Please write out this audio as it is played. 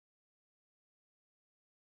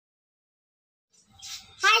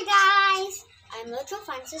Hi guys, I'm Little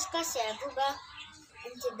Francisca Serbuga,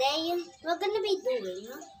 and today we're going to be doing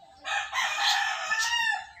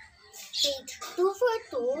page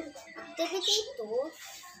 242, activity 2,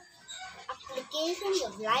 applications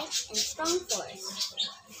of light and strong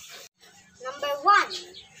force. Number 1,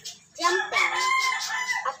 jumping,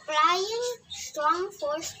 applying strong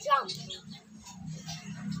force jump.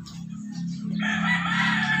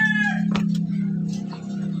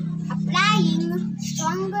 Applying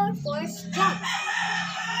stronger force jump.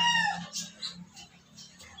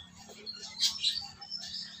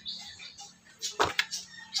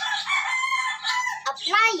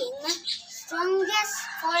 Applying strongest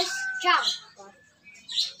force jump.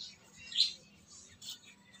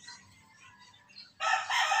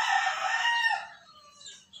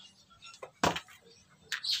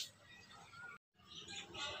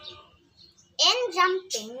 In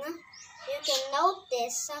jumping, you can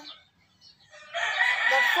notice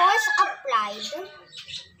the force applied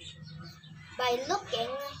by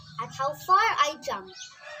looking at how far I jump.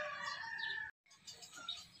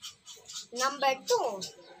 Number 2,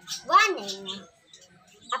 running,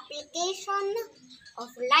 application of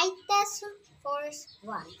lightest force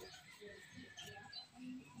 1.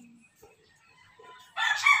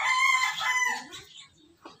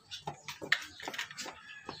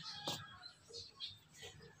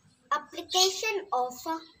 Application of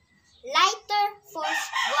lighter force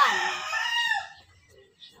 1.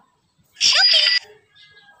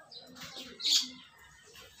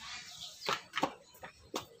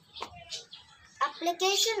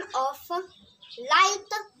 Application of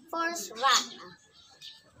light force 1.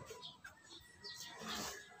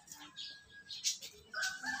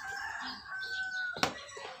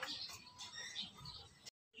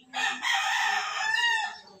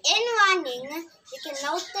 In running, you can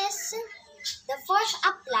notice the force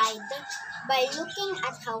applied by looking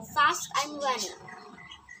at how fast I'm running.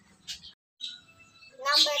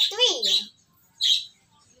 Number 3,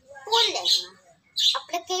 pulling,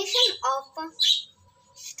 application of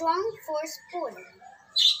strong force pull.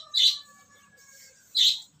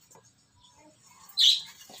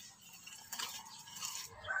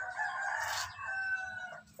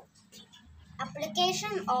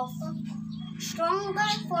 Application of stronger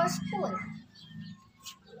force pull.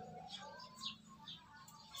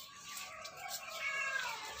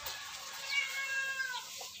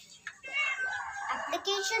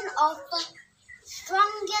 Application of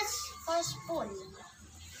strongest force pull.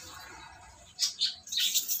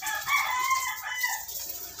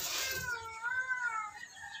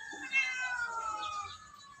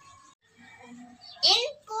 In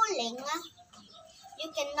pulling, you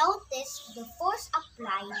can notice the force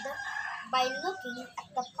applied by looking at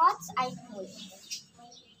the parts I pull.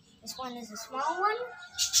 This one is a small one,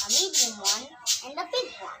 a medium one, and a big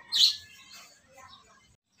one.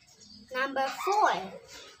 Number 4,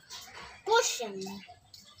 pushing,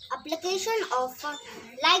 application of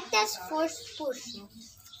lightest force push.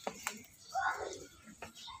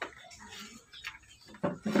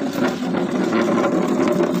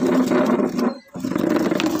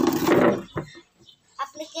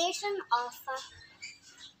 Application of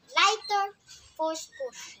lighter force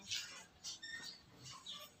push.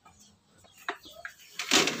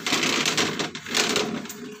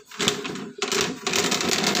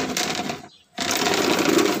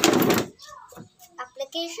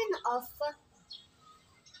 Application of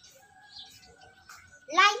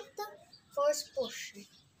light force push.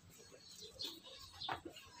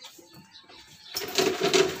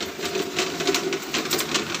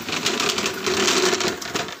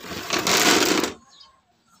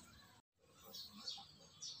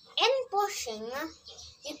 In pushing,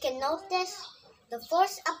 you can notice the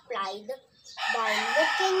force applied by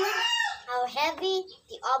looking how heavy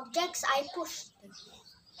the objects I pushed.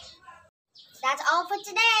 That's all for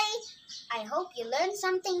today. I hope you learned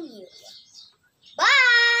something new.